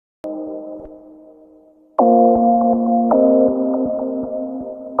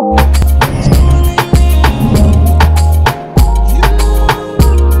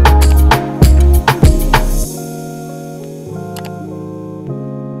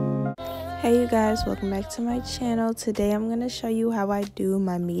Hey you guys, welcome back to my channel. Today I'm going to show you how I do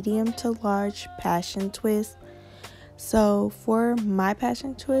my medium to large passion twist. So for my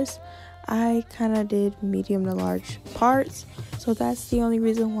passion twist, I kind of did medium to large parts. So that's the only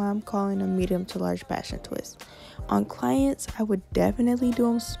reason why I'm calling a medium to large passion twist. On clients, I would definitely do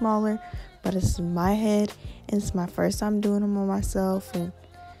them smaller, but it's my head and it's my first time doing them on myself, and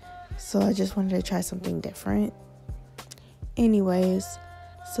so I just wanted to try something different. Anyways,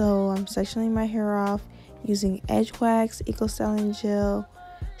 so I'm sectioning my hair off using edge wax, eco styling gel,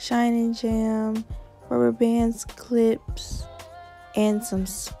 shine and jam, rubber bands, clips, and some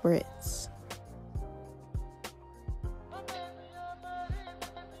spritz.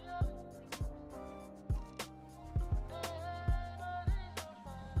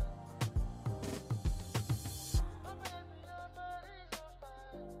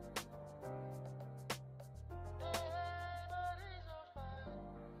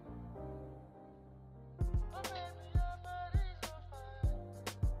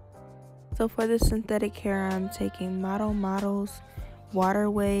 So for the synthetic hair, I'm taking Models, Water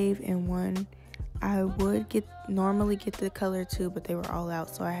Wave, and one. I would normally get the color 2, but they were all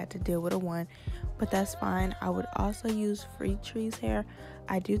out, so I had to deal with a 1. But that's fine. I would also use freetrees hair.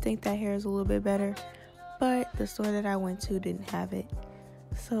 I do think that hair is a little bit better, but the store that I went to didn't have it.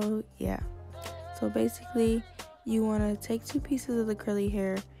 So yeah. So basically, you want to take 2 pieces of the curly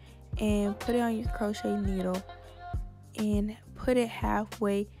hair and put it on your crochet needle and put it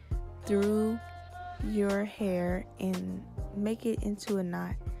halfway through your hair and make it into a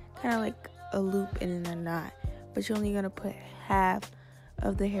knot, kind of like a loop and then a knot, but you're only going to put half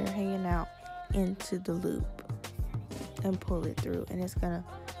of the hair hanging out into the loop and pull it through, and it's going to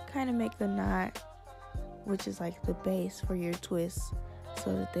kind of make a knot, which is like the base for your twists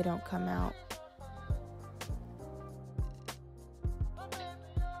so that they don't come out.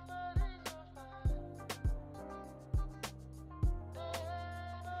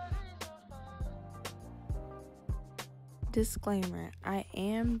 Disclaimer, I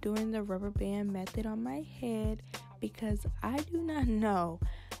am doing the rubber band method on my head because I do not know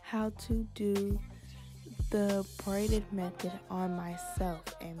how to do the braided method on myself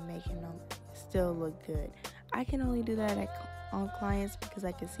and making them still look good. I can only do that on clients because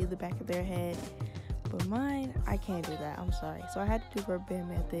I can see the back of their head, but mine, I can't do that. I'm sorry. So I had to do rubber band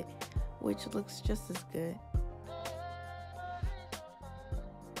method, which looks just as good.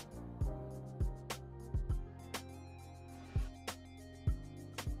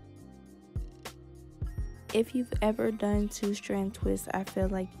 If you've ever done 2-strand twists, I feel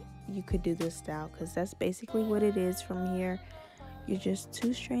like you could do this style because that's basically what it is from here. You're just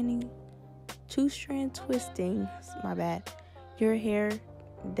 2-strand twisting, my bad, your hair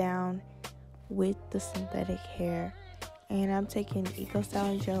down with the synthetic hair. And I'm taking eco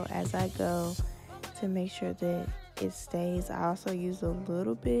styling gel as I go to make sure that it stays. I also use a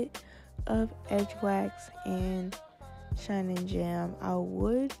little bit of edge wax and shine and jam. I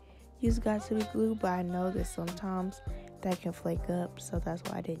would use got to be glue, but I know that sometimes that can flake up, so that's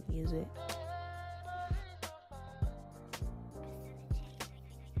why I didn't use it.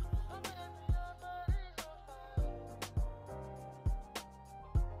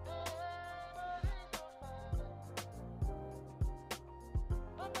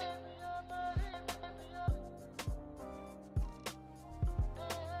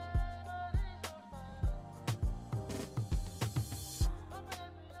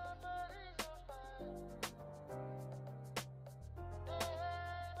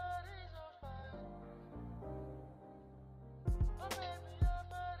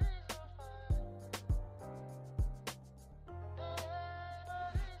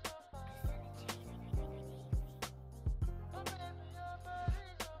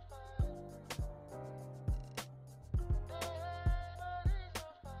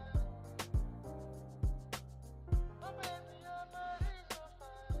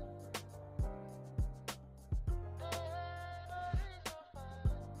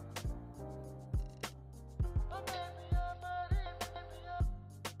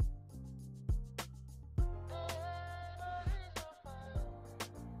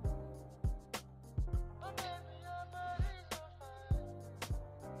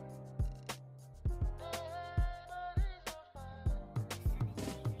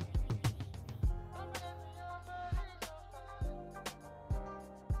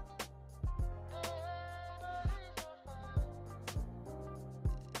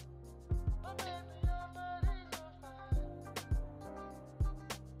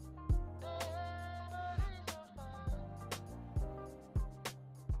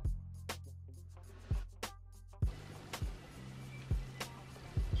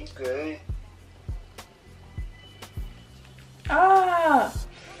 Okay.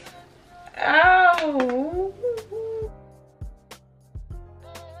 Oh.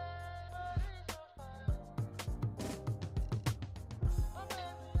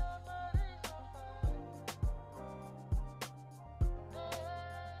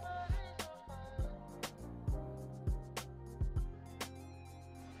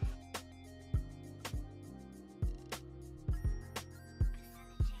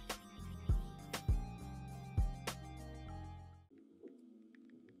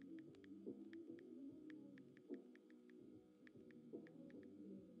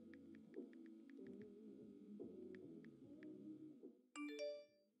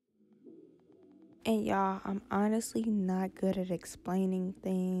 And y'all, I'm honestly not good at explaining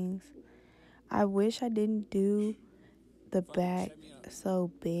things. I wish I didn't do the back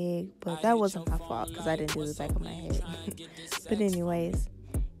so big, but that wasn't my fault because I didn't do the back of my head. But anyways,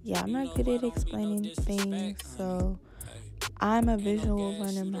 yeah, I'm not good at explaining things, so I'm a visual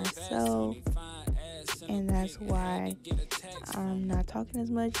learner myself, and that's why I'm not talking as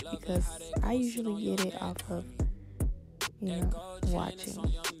much, because I usually get it off of,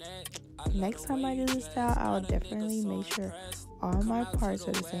 watching. Next time I do this style, I'll definitely make sure all my parts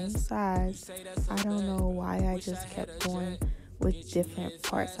are the same size. I don't know why I just kept going with different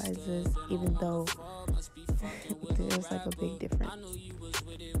part sizes, even though there's like a big difference.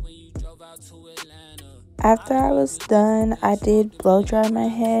 After I was done, I did blow dry my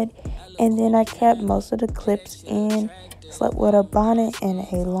head, and then I kept most of the clips in, slept with a bonnet and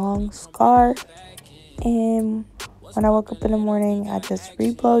a long scarf, and when I woke up in the morning, I just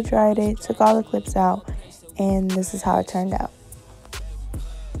re-blow dried it, took all the clips out, and this is how it turned out.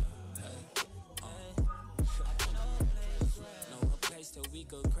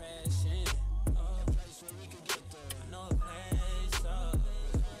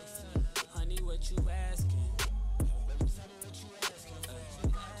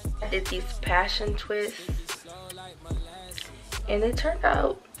 I did these passion twists, and they turned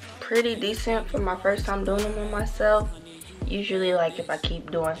out pretty decent for my first time doing them on myself. Usually, like, if I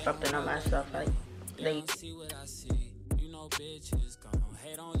keep doing something on myself,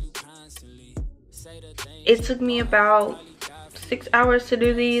 it took me about 6 hours to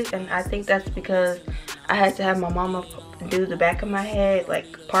do these, and I think that's because I had to have my mama do the back of my head,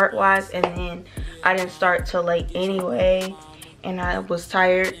 like, part wise, and then I didn't start till late anyway, and I was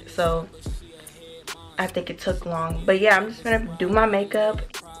tired, so I think it took long. But yeah, I'm just gonna do my makeup.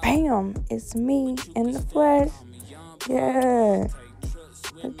 Bam! It's me in the flesh. Yeah.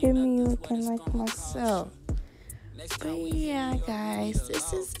 Look at me looking like myself. But yeah, guys,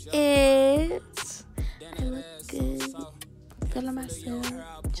 this is it. I look good. Feeling myself.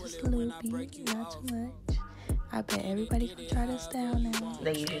 Just a little bit, not too much. I bet everybody can try this style now.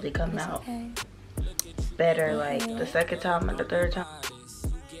 They usually come out better, like the second time or the third time.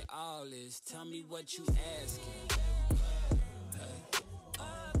 Tell me what you asking.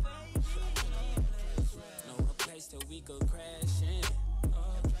 Know a place that we could crash in.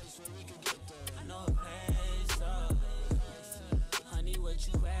 I know a place, honey, what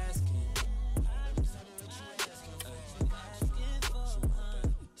you asking?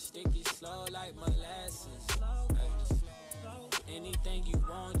 Sticky slow like molasses. Anything you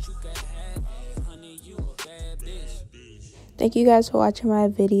want, you can have it. Honey, you a bad bitch. Thank you guys for watching my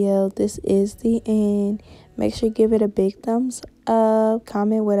video. This is the end. Make sure you give it a big thumbs up.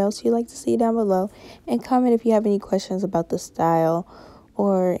 Comment what else you'd like to see down below. And comment if you have any questions about the style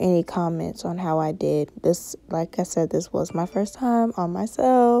or any comments on how I did. This, like I said, this was my first time on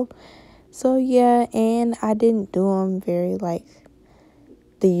myself. So yeah, and I didn't do them very like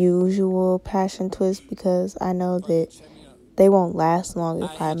the usual passion twist, because I know that they won't last long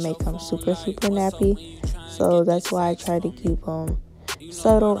if I make them super nappy. So that's why I try to keep them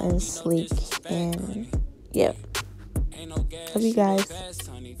subtle and sleek. And yeah, love you guys.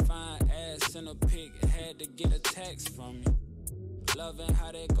 Loving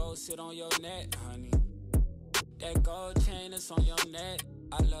how that gold sit on your neck, honey. That gold chain is on your neck.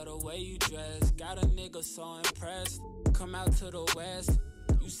 I love the way you dress. Got a nigga so impressed. Come out to the west.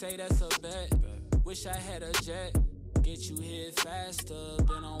 You say that's a bet. Wish I had a jet. Get you here faster.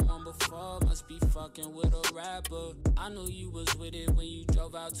 Been on one before. Must be fucking with a rapper. I knew you was with it when you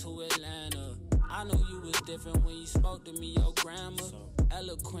drove out to Atlanta. I knew you was different when you spoke to me, your grammar.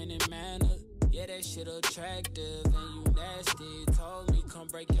 Eloquent in manner. Yeah, that shit attractive. And you nasty. Told me come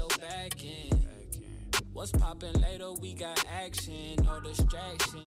break your back in. What's poppin' later? We got action. No distraction.